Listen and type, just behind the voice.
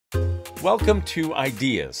Welcome to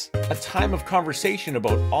Ideas, a time of conversation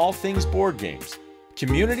about all things board games.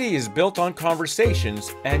 Community is built on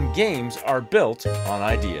conversations, and games are built on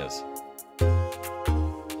ideas.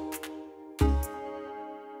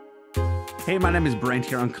 Hey, my name is Brent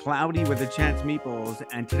here on Cloudy with the Chance of Meeples,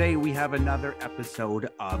 and today we have another episode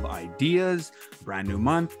of Ideas. Brand new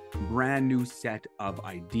month, brand new set of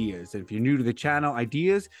ideas. And if you're new to the channel,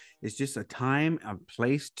 Ideas is just a time, a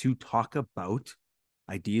place to talk about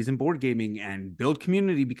ideas in board gaming and build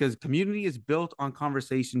community, because community is built on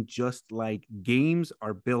conversation, just like games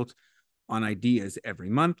are built on ideas. Every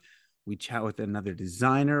month, we chat with another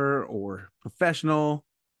designer or professional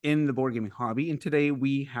in the board gaming hobby. And today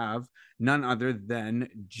we have none other than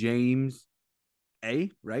James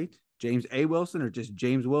A, right? James A. Wilson, or just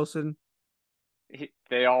James Wilson?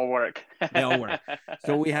 They all work. They all work.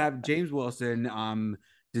 So we have James Wilson,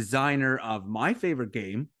 designer of my favorite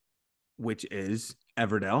game, which is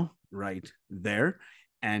Everdell, right there.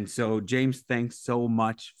 And so, James, thanks so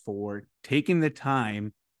much for taking the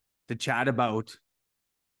time to chat about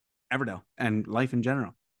Everdell and life in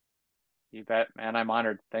general. You bet, man. I'm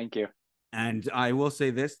honored. Thank you. And I will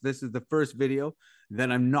say this is the first video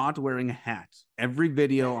that I'm not wearing a hat. Every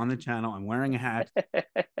video on the channel, I'm wearing a hat.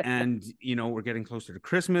 And, you know, we're getting closer to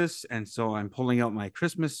Christmas. And so I'm pulling out my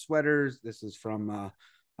Christmas sweaters. This is from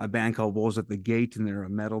a band called Wolves at the Gate, and they're a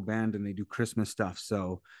metal band, and they do Christmas stuff.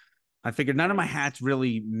 So I figured none of my hats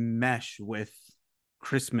really mesh with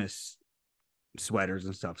Christmas sweaters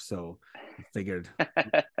and stuff. So I figured...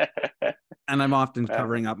 And I'm often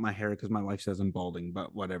covering up my hair because my wife says I'm balding,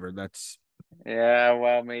 but whatever. That's... Yeah,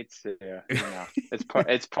 well, me too. You know,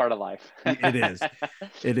 it's part of life. It is.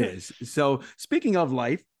 It is. So speaking of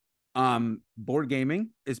life, board gaming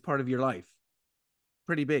is part of your life.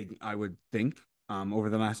 Pretty big, I would think, over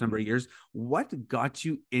the last number of years. What got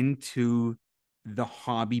you into the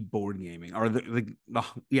hobby board gaming, or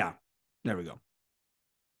yeah, there we go.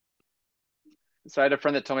 So I had a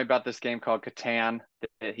friend that told me about this game called Catan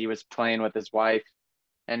that he was playing with his wife.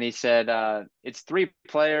 And he said, it's 3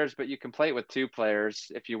 players, but you can play it with 2 players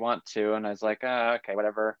if you want to. And I was like, okay,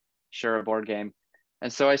 whatever. Sure, a board game.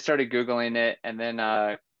 And so I started Googling it. And then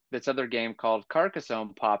this other game called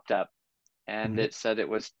Carcassonne popped up. And it said it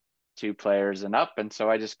was 2 players and up. And so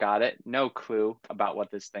I just got it. No clue about what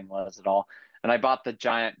this thing was at all. And I bought the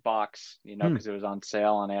giant box, you know, because it was on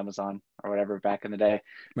sale on Amazon or whatever back in the day.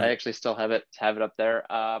 Right. I actually still have it up there.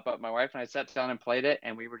 But my wife and I sat down and played it,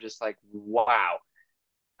 and we were just like, wow.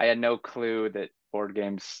 I had no clue that board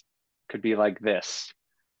games could be like this.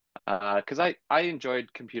 Because I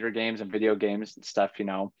enjoyed computer games and video games and stuff, you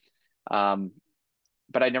know.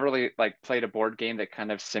 But I never really played a board game that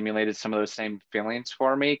kind of simulated some of those same feelings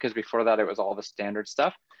for me, because before that it was all the standard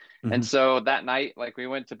stuff. And so that night, we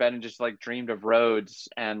went to bed and just dreamed of roads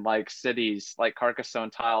and cities,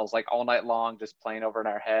 Carcassonne tiles, all night long, just playing over in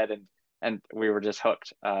our head, and we were just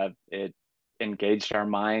hooked. It engaged our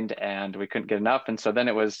mind and we couldn't get enough. And so then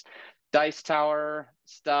it was Dice Tower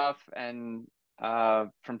stuff, and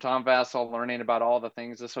from Tom Vassell, learning about all the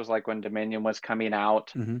things. This was when Dominion was coming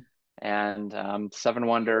out, and Seven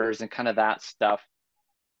Wonders and kind of that stuff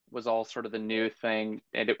was all sort of the new thing.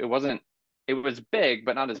 And it was big,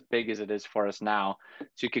 but not as big as it is for us now.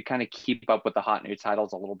 So you could kind of keep up with the hot new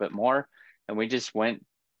titles a little bit more. And we just went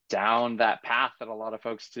down that path that a lot of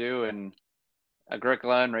folks do. And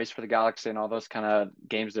Agricola and Race for the Galaxy and all those kind of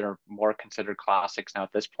games that are more considered classics now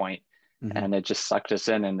at this point. And it just sucked us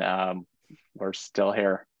in, and we're still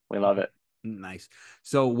here. We love it. Nice.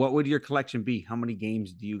 So what would your collection be? How many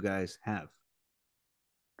games do you guys have?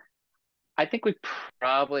 I think we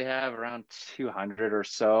probably have around 200 or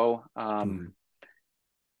so.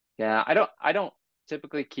 Yeah, I don't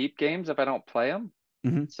typically keep games if I don't play them.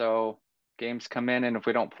 So games come in, and if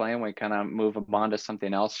we don't play them, we kind of move them on to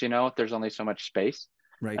something else, you know, if there's only so much space.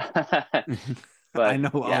 Right. But I know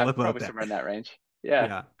all about probably that. somewhere in that range.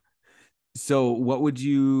 Yeah. So what are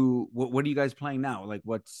you guys playing now?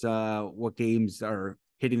 What games are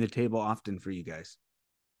hitting the table often for you guys?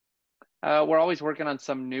 We're always working on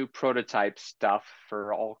some new prototype stuff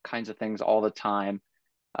for all kinds of things all the time.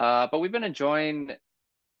 But we've been enjoying,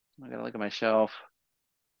 I gotta look at my shelf.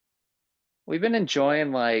 We've been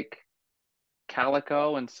enjoying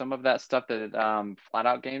Calico and some of that stuff that Flat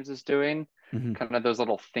Out Games is doing. Kind of those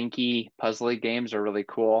little thinky, puzzly games are really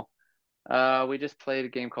cool. We just played a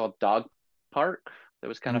game called Dog Park that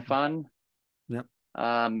was kind of fun. Yep.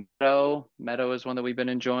 Meadow is one that we've been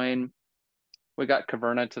enjoying. We got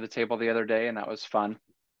Caverna to the table the other day, and that was fun.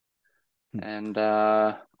 And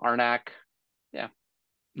Arnak, yeah.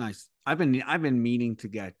 Nice. I've been meaning to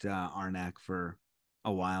get Arnak for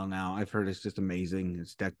a while now. I've heard it's just amazing.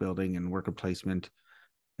 It's deck building and worker placement.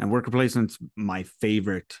 And worker placement's my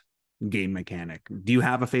favorite game mechanic. Do you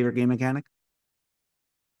have a favorite game mechanic?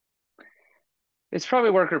 It's probably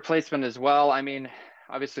worker placement as well. I mean,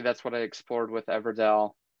 obviously that's what I explored with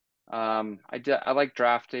Everdell. I like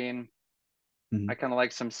drafting. I Mhm. kind of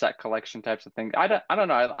like some set collection types of things. I don't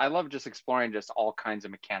know. I love just exploring just all kinds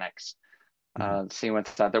of mechanics, Mhm. seeing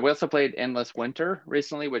what's out there. We also played Endless Winter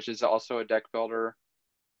recently, which is also a deck builder,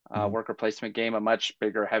 Mhm. worker placement game, a much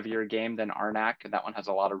bigger, heavier game than Arnak, and that one has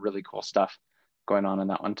a lot of really cool stuff going on in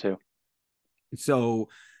that one too. So,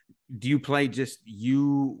 do you play just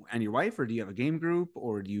you and your wife, or do you have a game group,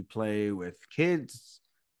 or do you play with kids?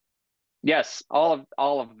 Yes, all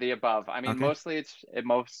of the above. I mean, Okay. mostly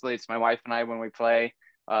it's my wife and I when we play.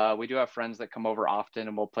 We do have friends that come over often,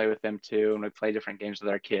 and we'll play with them too, and we play different games with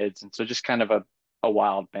our kids, and so just kind of a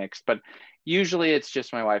wild mix. But usually it's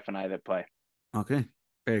just my wife and I that play. Okay.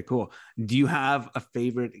 Very cool. Do you have a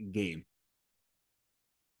favorite game?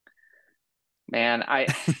 Man, I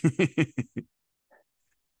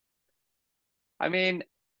mean,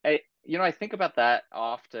 I think about that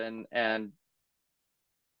often, and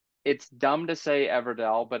it's dumb to say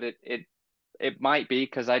Everdell, but it might be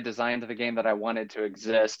because I designed the game that I wanted to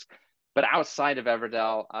exist. But outside of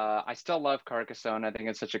Everdell, I still love Carcassonne. I think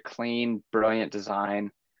it's such a clean, brilliant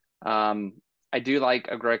design. Um, I do like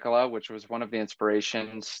Agricola, which was one of the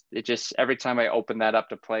inspirations. It just every time I open that up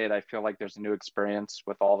to play it, I feel like there's a new experience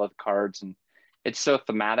with all of the cards, and it's so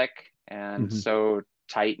thematic and Mhm. so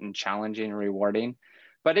tight and challenging and rewarding.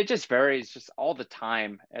 But it just varies just all the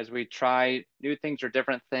time as we try new things or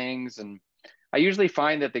different things. And I usually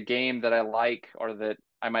find that the game that I like or that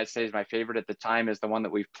I might say is my favorite at the time is the one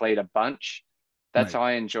that we've played a bunch. That's Right. how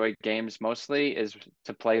I enjoy games mostly is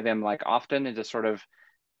to play them like often and to sort of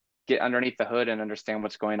get underneath the hood and understand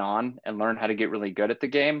what's going on and learn how to get really good at the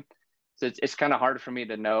game. So it's kind of hard for me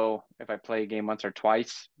to know if I play a game once or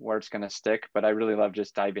twice where it's going to stick, but I really love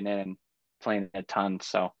just diving in and playing a ton.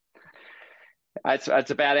 So that's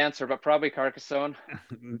a bad answer, but probably Carcassonne.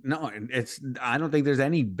 No, it's I don't think there's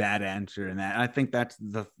any bad answer in that. I think that's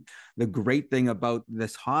the great thing about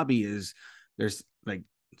this hobby is there's like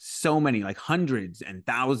so many, like hundreds and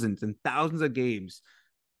thousands of games.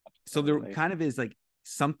 So there Absolutely. kind of is like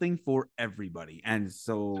something for everybody. And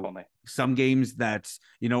so Totally. some games that,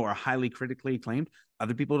 are highly critically acclaimed,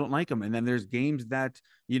 other people don't like them. And then there's games that,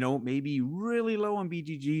 maybe really low on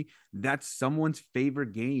BGG. That's someone's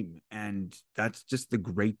favorite game. And that's just the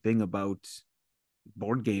great thing about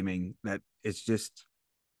board gaming, that it's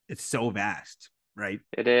so vast, right?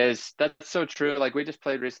 It is. That's so true. Like we just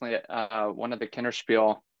played recently one of the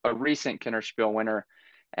Kinderspiel, a recent Kinderspiel winner,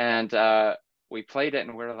 and we played it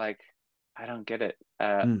and we are like, I don't get it.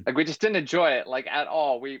 Mm. Like we just didn't enjoy it like at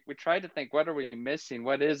all. We tried to think, what are we missing?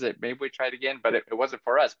 What is it? Maybe we try it again, but it wasn't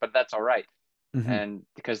for us. But that's all right. Mm-hmm. And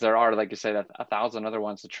because there are, like you said, a thousand other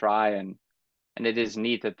ones to try, and it is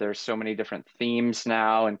neat that there's so many different themes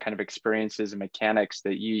now and kind of experiences and mechanics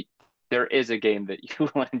that there is a game that you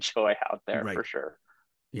will enjoy out there Right. for sure.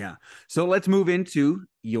 Yeah. So let's move into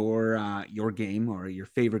your game, or your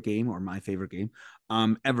favorite game, or my favorite game,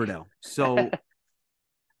 Everdell. So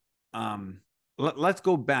let's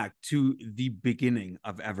go back to the beginning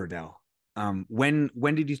of Everdell.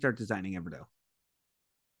 When did you start designing Everdell?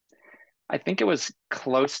 I think it was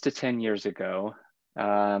close to 10 years ago.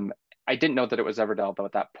 I didn't know that it was Everdell though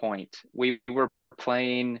at that point. We were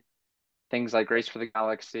playing things like Race for the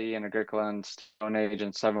Galaxy and Agricola and Stone Age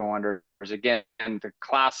and Seven Wonders. Again, the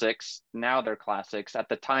classics. Now they're classics. At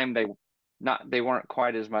the time they weren't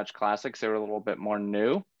quite as much classics. They were a little bit more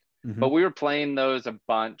new. But Mm-hmm. we were playing those a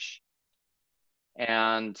bunch,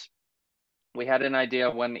 and we had an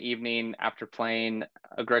idea one evening after playing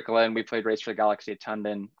Agricola, and we played Race for the Galaxy at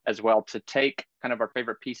Tundon as well, to take kind of our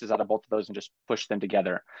favorite pieces out of both of those and just push them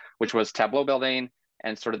together, which was tableau building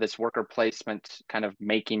and sort of this worker placement, kind of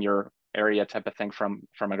making your area type of thing from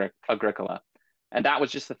Agricola. And that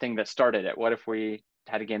was just the thing that started it. What if we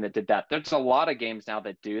had a game that did that? There's a lot of games now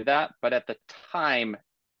that do that, but at the time,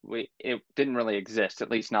 it didn't really exist, at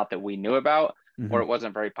least not that we knew about, or Mm-hmm. it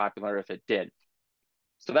wasn't very popular if it did.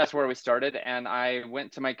 So that's where we started. And I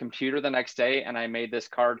went to my computer the next day and I made this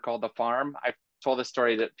card called The Farm. I've told this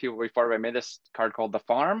story to people before, but I made this card called The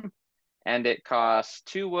Farm, and it cost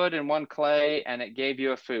 2 wood and 1 clay, and it gave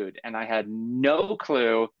you a food. And I had no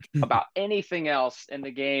clue about anything else in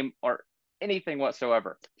the game or anything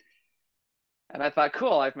whatsoever. And I thought,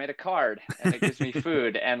 cool, I've made a card and it gives me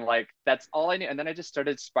food. And like, that's all I knew. And then I just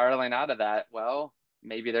started spiraling out of that. Well,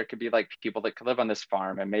 maybe there could be like people that could live on this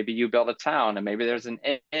farm, and maybe you build a town, and maybe there's an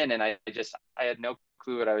inn. And I had no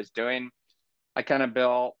clue what I was doing. I kind of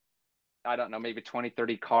built, I don't know, maybe 20,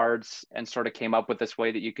 30 cards and sort of came up with this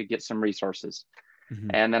way that you could get some resources. Mm-hmm.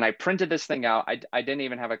 And then I printed this thing out. I didn't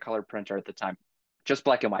even have a color printer at the time, just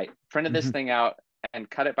black and white. Printed this thing out and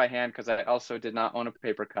cut it by hand because I also did not own a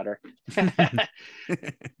paper cutter.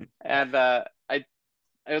 And I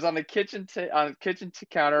was on the kitchen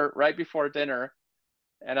counter right before dinner,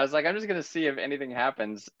 and I was like, I'm just gonna see if anything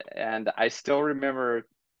happens. And I still remember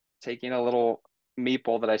taking a little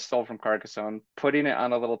meeple that I stole from Carcassonne, putting it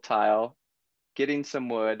on a little tile, getting some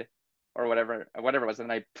wood or whatever it was,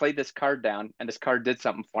 and I played this card down, and this card did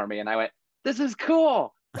something for me, and I went, "This is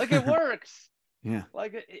cool! Like it works! Yeah.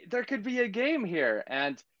 Like there could be a game here."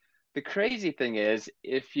 And the crazy thing is,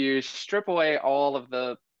 if you strip away all of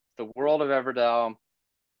the world of Everdell,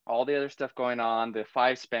 all the other stuff going on, the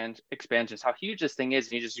five span expansions, how huge this thing is,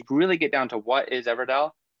 and you just really get down to what is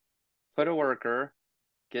Everdell, put a worker,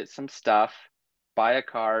 get some stuff, buy a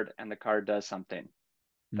card, and the card does something.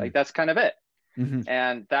 Like that's kind of it. Mm-hmm.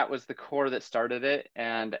 And that was the core that started it.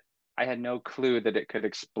 And I had no clue that it could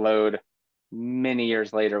explode many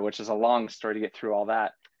years later, which is a long story to get through all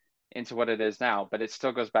that into what it is now. But it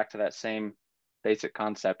still goes back to that same basic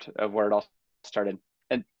concept of where it all started.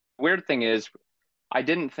 And weird thing is, I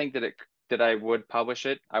didn't think that I would publish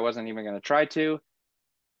it. I wasn't even going to try to.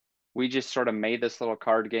 We just sort of made this little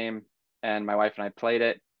card game, and my wife and I played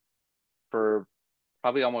it for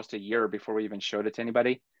probably almost a year before we even showed it to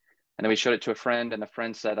anybody. And then we showed it to a friend, and the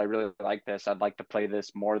friend said, I really like this. I'd like to play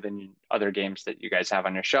this more than other games that you guys have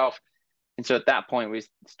on your shelf. And so at that point, we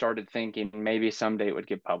started thinking maybe someday it would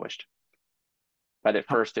get published. But at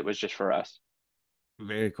Oh, first, it was just for us.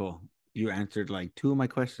 very cool. You answered like two of my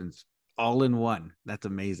questions all in one. That's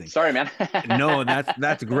amazing. Sorry, man. No,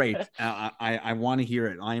 that's great. I want to hear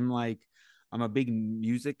it. I'm a big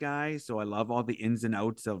music guy, so I love all the ins and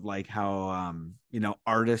outs of like how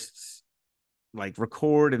artists like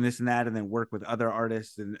record and this and that and then work with other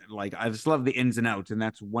artists, and like I just love the ins and outs, and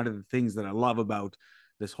that's one of the things that I love about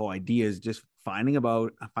this whole idea is just finding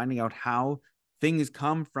out how things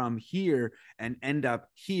come from here and end up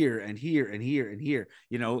here and here and here and here,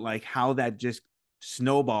 like how that just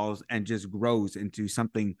snowballs and just grows into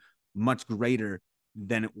something much greater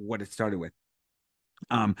than what it started with.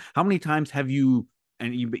 How many times have you,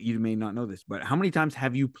 and you may not know this, but how many times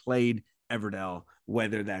have you played Everdell,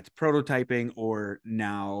 whether that's prototyping or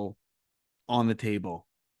now on the table?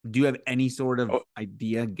 Do you have any sort of Oh,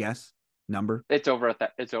 idea, guess, number? it's over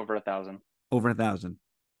 1,000. Over 1,000.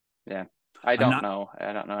 Yeah. I I'm don't not. know.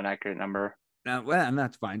 I don't know an accurate number. Well, and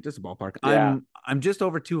that's fine. Just a ballpark. Yeah. I'm just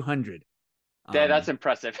over 200. Yeah, that's Um,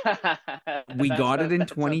 impressive. we got it in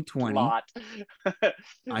That's a 2020. lot.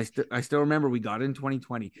 I still remember we got it in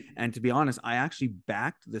 2020, and to be honest, I actually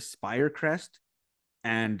backed the Spire Crest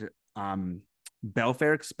and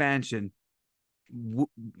Belfair expansion.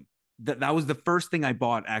 That was the first thing I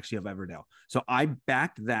bought actually of Everdell. So I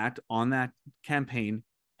backed that on that campaign,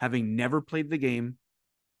 having never played the game,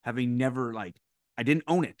 having never I didn't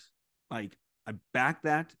own it. Like I backed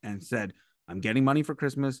that and said, I'm getting money for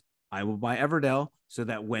Christmas. I will buy Everdell so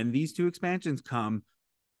that when these two expansions come,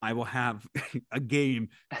 I will have a game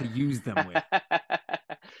to use them with.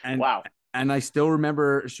 And Wow. and I still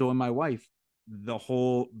remember showing my wife the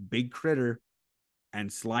whole big critter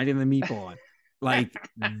and sliding the meatball on. Like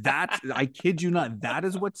that, I kid you not, that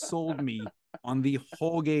is what sold me on the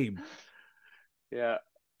whole game. Yeah.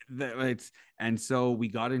 It's and so we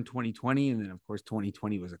got in 2020, and then of course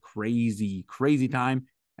 2020 was a crazy, crazy time.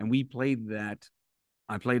 And we played that.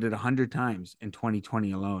 I played it 100 times in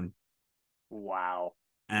 2020 alone. Wow.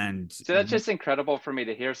 And So that's just incredible for me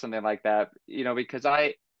to hear something like that, because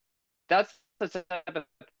that's the type of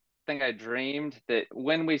thing I dreamed that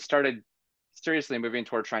when we started seriously moving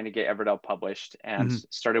toward trying to get Everdell published and mhm,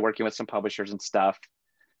 started working with some publishers and stuff.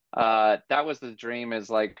 That was the dream, is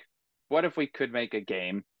like, what if we could make a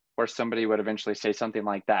game where somebody would eventually say something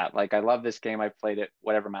like that? Like, I love this game. I've played it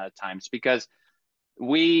whatever amount of times, because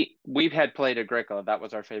we've had played Agricola. That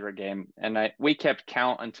was our favorite game. And we kept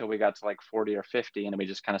count until we got to like 40 or 50, and we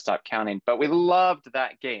just kind of stopped counting. But we loved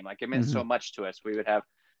that game. Like, it meant mhm, so much to us. We would have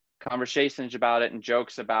conversations about it and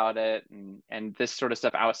jokes about it, and this sort of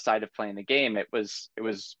stuff outside of playing the game.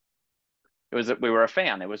 We were a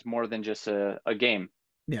fan. It was more than just a game.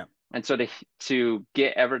 yeah. And so to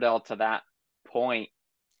get Everdell to that point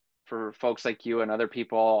for folks like you and other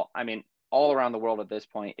people, I mean, all around the world at this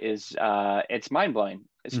point, is it's mind blowing, Mhm.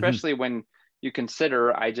 especially when you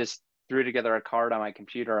consider I just threw together a card on my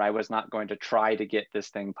computer. I was not going to try to get this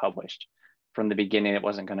thing published from the beginning. It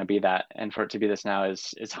wasn't going to be that, and for it to be this now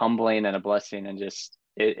is humbling and a blessing, and just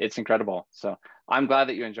it's incredible. So I'm glad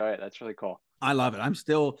that you enjoy it. That's really cool. I love it. I'm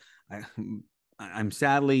still, I, I'm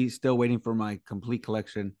sadly still waiting for my complete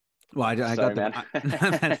collection. Well, I got Sorry, the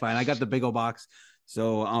man. that's fine. I got the big old box,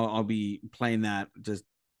 so I'll be playing that just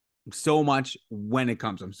so much when it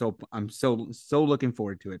comes. I'm so looking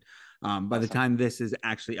forward to it. By the Awesome. time this is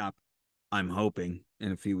actually up, I'm hoping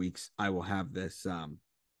in a few weeks I will have this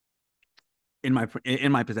in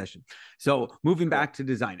my possession. So moving Cool. back to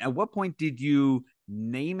design, at what point did you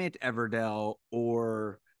name it Everdell,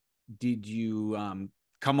 or did you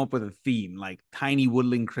come up with a theme like tiny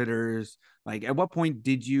woodland critters? Like, at what point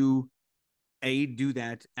did you do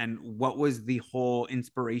that, and what was the whole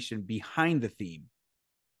inspiration behind the theme?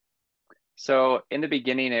 So in the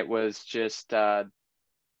beginning, it was just a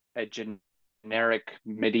generic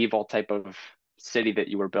medieval type of city that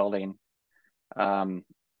you were building. Um,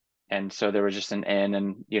 and so there was just an inn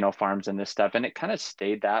and, farms and this stuff. And it kind of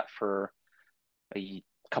stayed that for a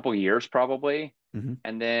couple years probably. Mm-hmm.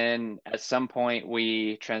 And then at some point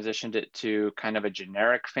we transitioned it to kind of a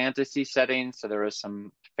generic fantasy setting. So there was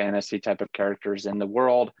some fantasy type of characters in the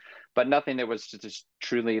world, but nothing that was just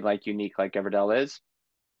truly like unique like Everdell is.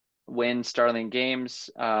 When Starling Games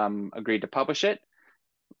agreed to publish it,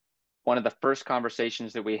 one of the first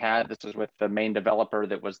conversations that we had, this was with the main developer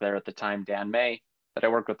that was there at the time, Dan May, that I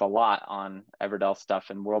worked with a lot on Everdell stuff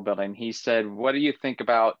and world building. He said, "What do you think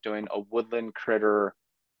about doing a woodland critter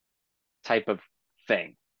type of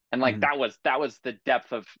thing?" And like Mm-hmm. that was the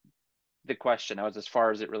depth of the question. That was as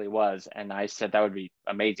far as it really was. And I said that would be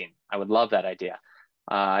amazing. I would love that idea.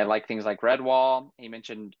 I like things like Redwall. He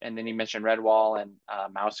mentioned Redwall and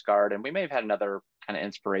Mouse Guard, and we may have had another kind of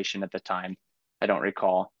inspiration at the time. I don't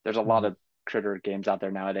recall. There's a lot Mm-hmm. of critter games out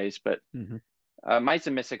there nowadays, but Mm-hmm. Mice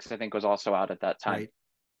and Mystics I think was also out at that time, Right.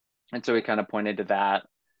 and so we kind of pointed to that.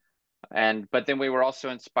 But then we were also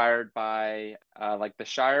inspired by like the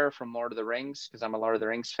Shire from Lord of the Rings because I'm a Lord of the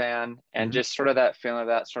Rings fan, and Mm-hmm. just sort of that feeling of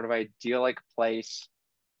that sort of idyllic place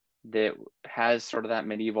that has sort of that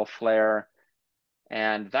medieval flair.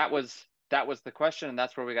 And that was the question, and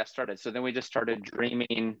that's where we got started. So then we just started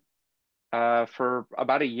dreaming for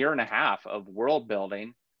about a year and a half of world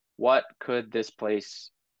building. What could this place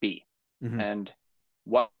be, Mm-hmm. and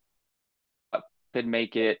what could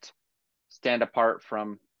make it stand apart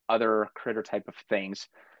from other critter type of things?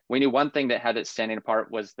 We knew one thing that had it standing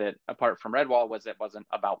apart was that apart from Redwall was it wasn't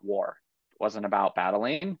about war, it wasn't about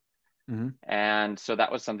battling, Mm-hmm. and so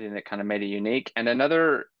that was something that kind of made it unique. And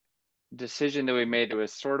another decision that we made that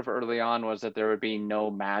was sort of early on was that there would be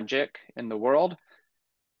no magic in the world,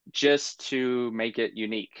 just to make it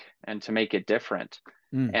unique and to make it different,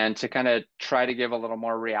 Mm-hmm. and to kind of try to give a little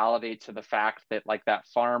more reality to the fact that like that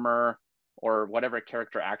farmer or whatever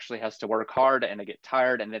character actually has to work hard and they get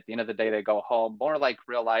tired, and at the end of the day they go home, more like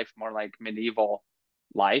real life, more like medieval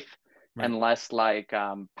life, Right. and less like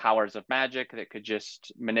powers of magic that could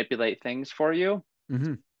just manipulate things for you.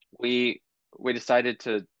 Mm-hmm. We decided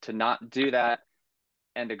to not do that,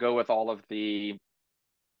 and to go with all of the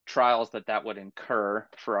trials that would incur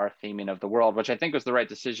for our theming of the world, which I think was the right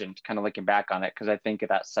decision, kind of looking back on it, because I think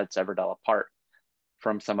that sets Everdell apart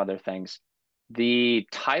from some other things. The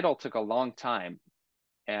title took a long time,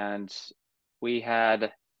 and we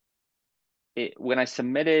had it when I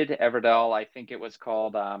submitted Everdell, I think it was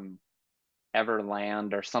called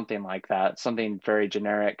Everland or something like that, something very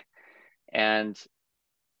generic. And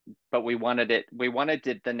but we wanted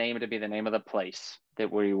the name to be the name of the place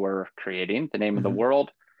that we were creating, the name of the Mm-hmm.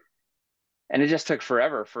 world. And it just took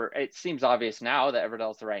forever. It seems obvious now that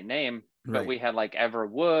Everdell's the right name, but Right. we had like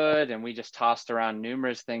Everwood, and we just tossed around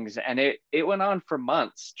numerous things, and it went on for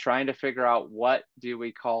months trying to figure out what do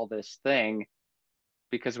we call this thing,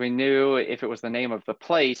 because we knew if it was the name of the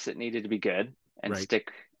place it needed to be good and Right.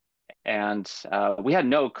 stick. And we had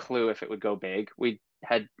no clue if it would go big. We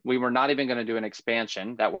were not even going to do an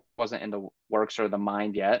expansion, that wasn't in the works or the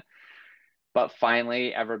mind yet. But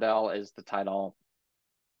finally Everdell is the title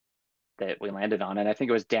that we landed on. And I think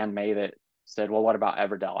it was Dan May that said, "Well, what about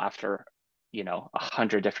Everdell?" After,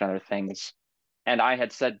 100 different other things. And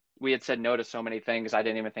we had said no to so many things. I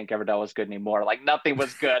didn't even think Everdell was good anymore. Like nothing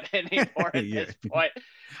was good anymore at Yeah. this point.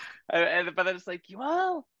 But then it's like,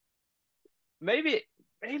 well, maybe,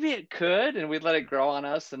 maybe it could. And we let it grow on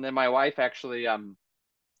us. And then my wife actually,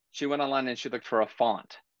 she went online and she looked for a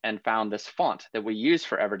font and found this font that we use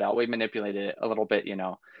for Everdell. We manipulated it a little bit,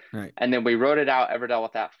 Right. and then we wrote it out Everdell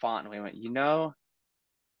with that font. And we went,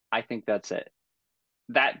 I think that's it.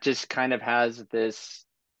 That just kind of has this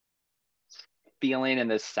feeling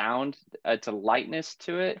and this sound. It's a lightness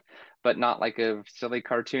to it, but not like a silly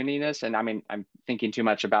cartooniness. And I mean, I'm thinking too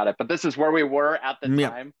much about it, but this is where we were at the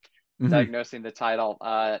Yep. time Mm-hmm. diagnosing the title,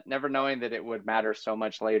 never knowing that it would matter so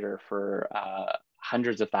much later for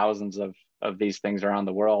hundreds of thousands of these things around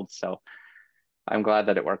the world. So I'm glad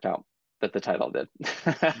that it worked out, that the title did.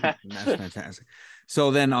 That's fantastic.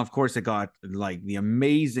 So then, of course, it got like the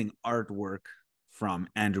amazing artwork from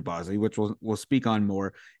Andrew Bosley, which we'll speak on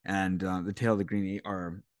more, and the Tale of the Green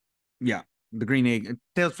or yeah, the Green Egg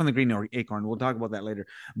Tales from the Green Acorn. We'll talk about that later.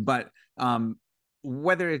 But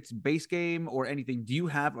whether it's base game or anything, do you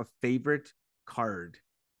have a favorite card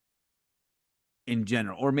in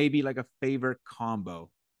general, or maybe like a favorite combo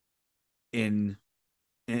in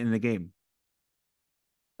the game?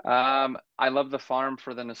 I love the farm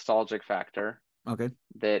for the nostalgic factor, Okay,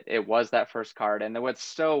 that it was that first card. And then what's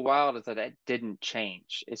so wild is that it didn't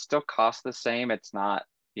change. It still costs the same. It's not,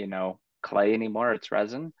 clay anymore. It's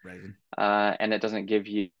resin. right. And it doesn't give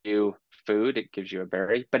you food. It gives you a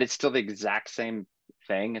berry, but it's still the exact same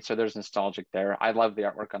thing. And so there's nostalgic there. I love the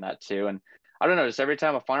artwork on that too. And I don't know, just every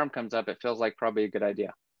time a farm comes up, it feels like probably a good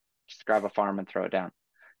idea. Just grab a farm and throw it down.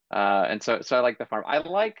 And so I like the farm. I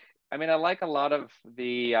like a lot of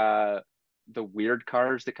the weird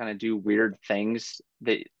cards that kind of do weird things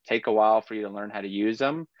that take a while for you to learn how to use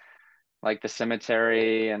them. Like the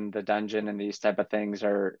cemetery and the dungeon and these type of things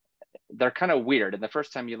they're kind of weird. And the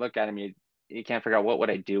first time you look at them, you can't figure out what would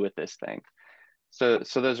I do with this thing. So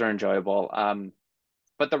those are enjoyable.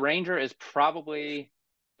 But the ranger is probably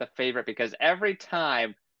the favorite because every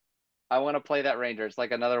time I want to play that ranger, it's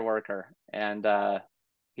like another worker, and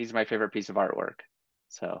he's my favorite piece of artwork.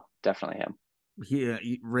 So definitely him. Yeah,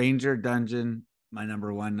 Ranger Dungeon, my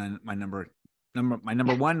number one, my number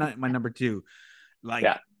one, my number two. Like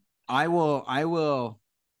Yeah. I will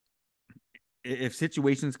if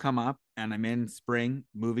situations come up and I'm in spring,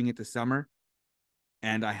 moving into summer,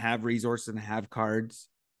 and I have resources and I have cards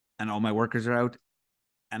and all my workers are out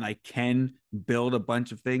and I can build a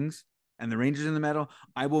bunch of things and the Rangers in the middle,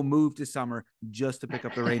 I will move to summer just to pick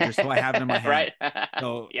up the Rangers so I have them in my hand. Right.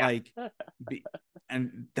 So Yeah. like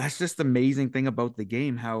and that's just the amazing thing about the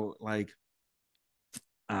game, how like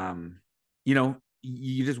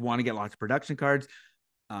you just want to get lots of production cards.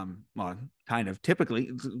 Well, kind of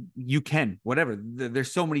typically you can whatever,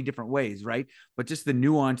 there's so many different ways, right? But just the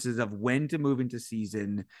nuances of when to move into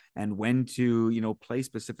season and when to play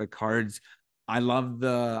specific cards. I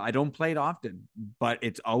don't play it often, but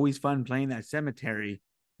it's always fun playing that cemetery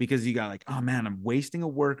because you got like, oh man, I'm wasting a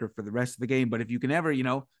worker for the rest of the game. But if you can ever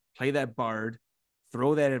play that bard,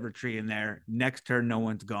 throw that ever tree in there, next turn no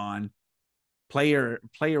one's gone, play your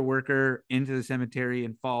worker into the cemetery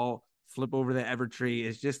and flip over the Evertree.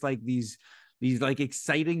 It's just like these like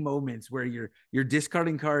exciting moments where you're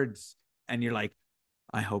discarding cards and you're like,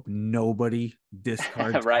 I hope nobody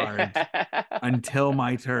discards Right. cards until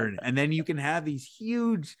my turn. And then you can have these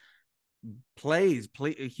huge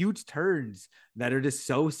huge turns that are just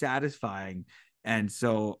so satisfying. And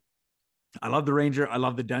so I love the Ranger. I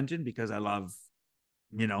love the dungeon because I love,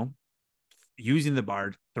 you know, using the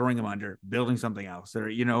bard, throwing them under, building something else, or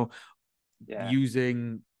Yeah.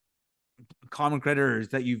 using common critters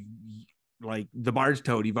that you've like the bard's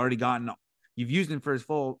toad. You've used him for his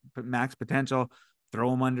full max potential.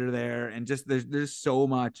 Throw him under there, and just there's so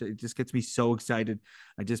much. It just gets me so excited.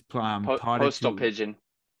 I just taught it Postal to pigeon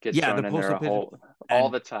gets yeah the thrown in there postal a pigeon, whole all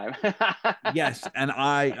and the time. yes, and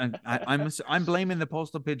I'm blaming the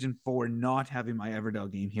postal pigeon for not having my Everdell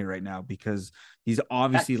game here right now because he's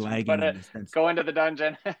obviously Yes, lagging but in this sense. go into the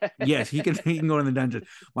dungeon. Yes, he can go in the dungeon.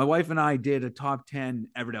 My wife and I did a top 10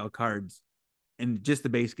 Everdell cards in just the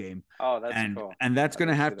base game, Oh, that's and cool. that's I'd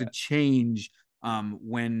gonna like to see have to that. change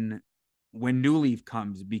when Newleaf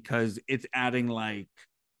comes because it's adding like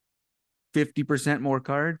 50% more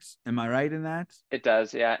cards. Am I right in that? It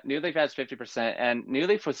does, yeah. Newleaf has 50%, and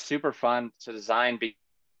Newleaf was super fun to design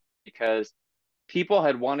because people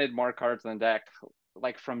had wanted more cards in the deck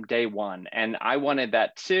like from day one, and I wanted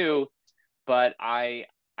that too. But I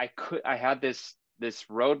had this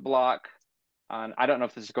roadblock on. I don't know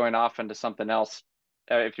if this is going off into something else.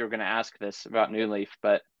 If you're going to ask this about New Leaf,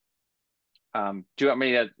 but do you want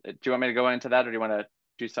me to go into that, or do you want to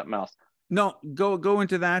do something else? No, go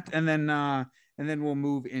into that, and then we'll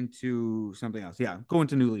move into something else. Yeah, go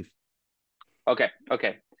into New Leaf. Okay,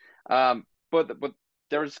 okay. But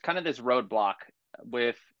there's kind of this roadblock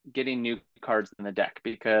with getting new cards in the deck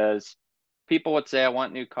because people would say I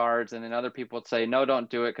want new cards, and then other people would say no, don't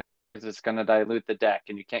do it because it's going to dilute the deck,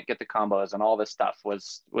 and you can't get the combos, and all this stuff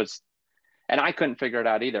was, and I couldn't figure it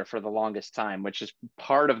out either for the longest time, which is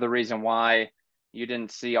part of the reason why you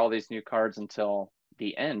didn't see all these new cards until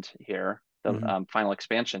the end here, the Mm-hmm. final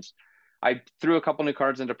expansions. I threw a couple new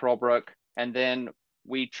cards into Pearlbrook, and then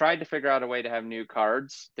we tried to figure out a way to have new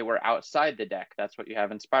cards that were outside the deck. That's what you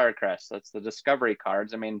have in Spirecrest. That's the discovery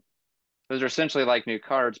cards. I mean, Those are essentially like new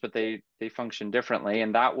cards, but they function differently.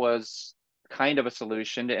 And that was kind of a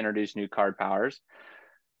solution to introduce new card powers.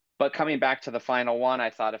 But coming back to the final one, I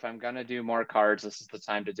thought if I'm going to do more cards, this is the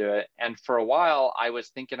time to do it. And for a while, I was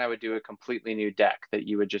thinking I would do a completely new deck, that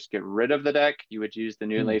you would just get rid of the deck. You would use the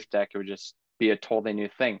Newleaf deck. It would just be a totally new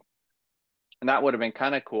thing. And that would have been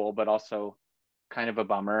kind of cool, but also kind of a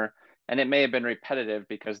bummer. And it may have been repetitive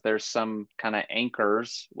because there's some kind of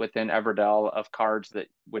anchors within Everdell of cards that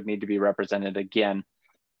would need to be represented again,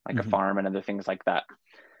 like a farm and other things like that.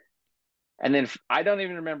 And then I don't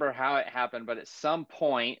even remember how it happened, but at some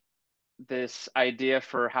point, this idea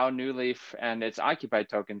for how Newleaf and its occupied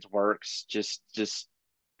tokens works just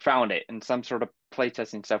found it in some sort of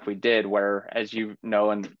playtesting stuff we did, where, as you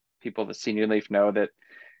know, and people that see Newleaf know, that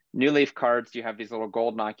Newleaf cards, you have these little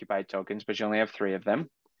golden occupied tokens, but you only have 3 of them.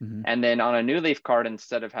 And then on a Newleaf card,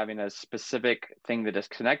 instead of having a specific thing that is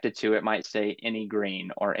connected to, it might say any green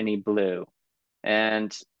or any blue.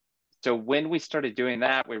 And so when we started doing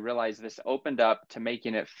that, we realized this opened up to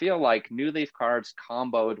making it feel like Newleaf cards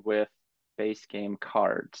comboed with base game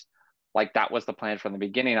cards. Like that was the plan from the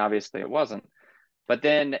beginning. Obviously it wasn't. But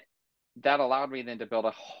then that allowed me then to build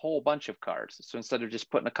a whole bunch of cards. So instead of just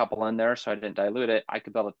putting a couple in there so I didn't dilute it, I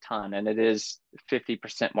could build a ton. And it is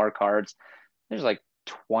 50% more cards. There's like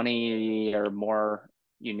 20 or more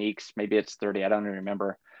uniques. Maybe it's 30. I don't even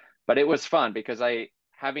remember. But it was fun because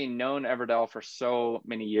having known Everdell for so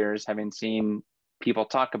many years, having seen people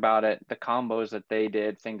talk about it, the combos that they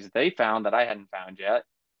did, things that they found that I hadn't found yet,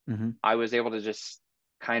 I was able to just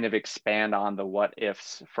kind of expand on the what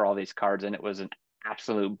ifs for all these cards. And it was an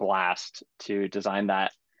absolute blast to design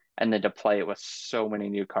that and then to play it with so many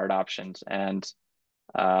new card options. And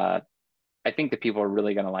I think that people are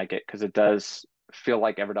really going to like it because it does feel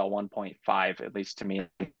like Everdell 1.5, at least to me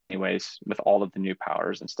anyways, with all of the new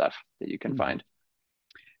powers and stuff that you can find.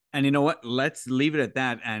 And you know what? Let's leave it at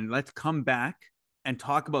that, and let's come back and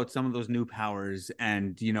talk about some of those new powers,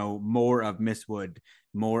 and more of Mistwood,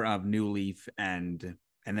 more of Newleaf, and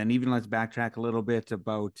then even let's backtrack a little bit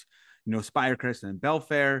about Spirecrest and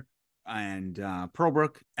Belfair and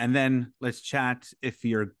Pearlbrook, and then let's chat, if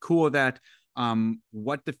you're cool with that,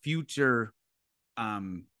 what the future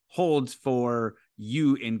holds for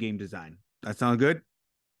you in game design. That sound good?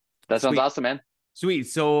 That sounds awesome, man. Sweet.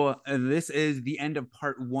 So this is the end of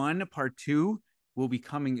part 1. Part 2 will be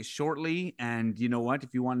coming shortly. And you know what?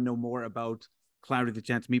 If you want to know more about Cloudy with the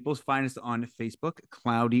Chance Meeples, find us on Facebook,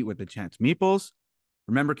 Cloudy with the Chance Meeples.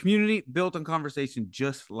 Remember, community built on conversation,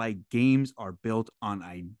 just like games are built on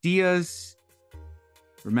ideas.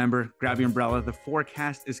 Remember, grab your umbrella. The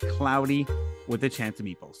forecast is cloudy with a chance of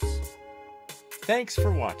meeples. Thanks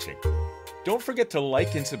for watching. Don't forget to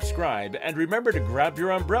like and subscribe, and remember to grab your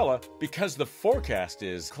umbrella because the forecast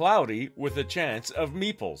is cloudy with a chance of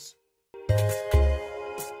meeples.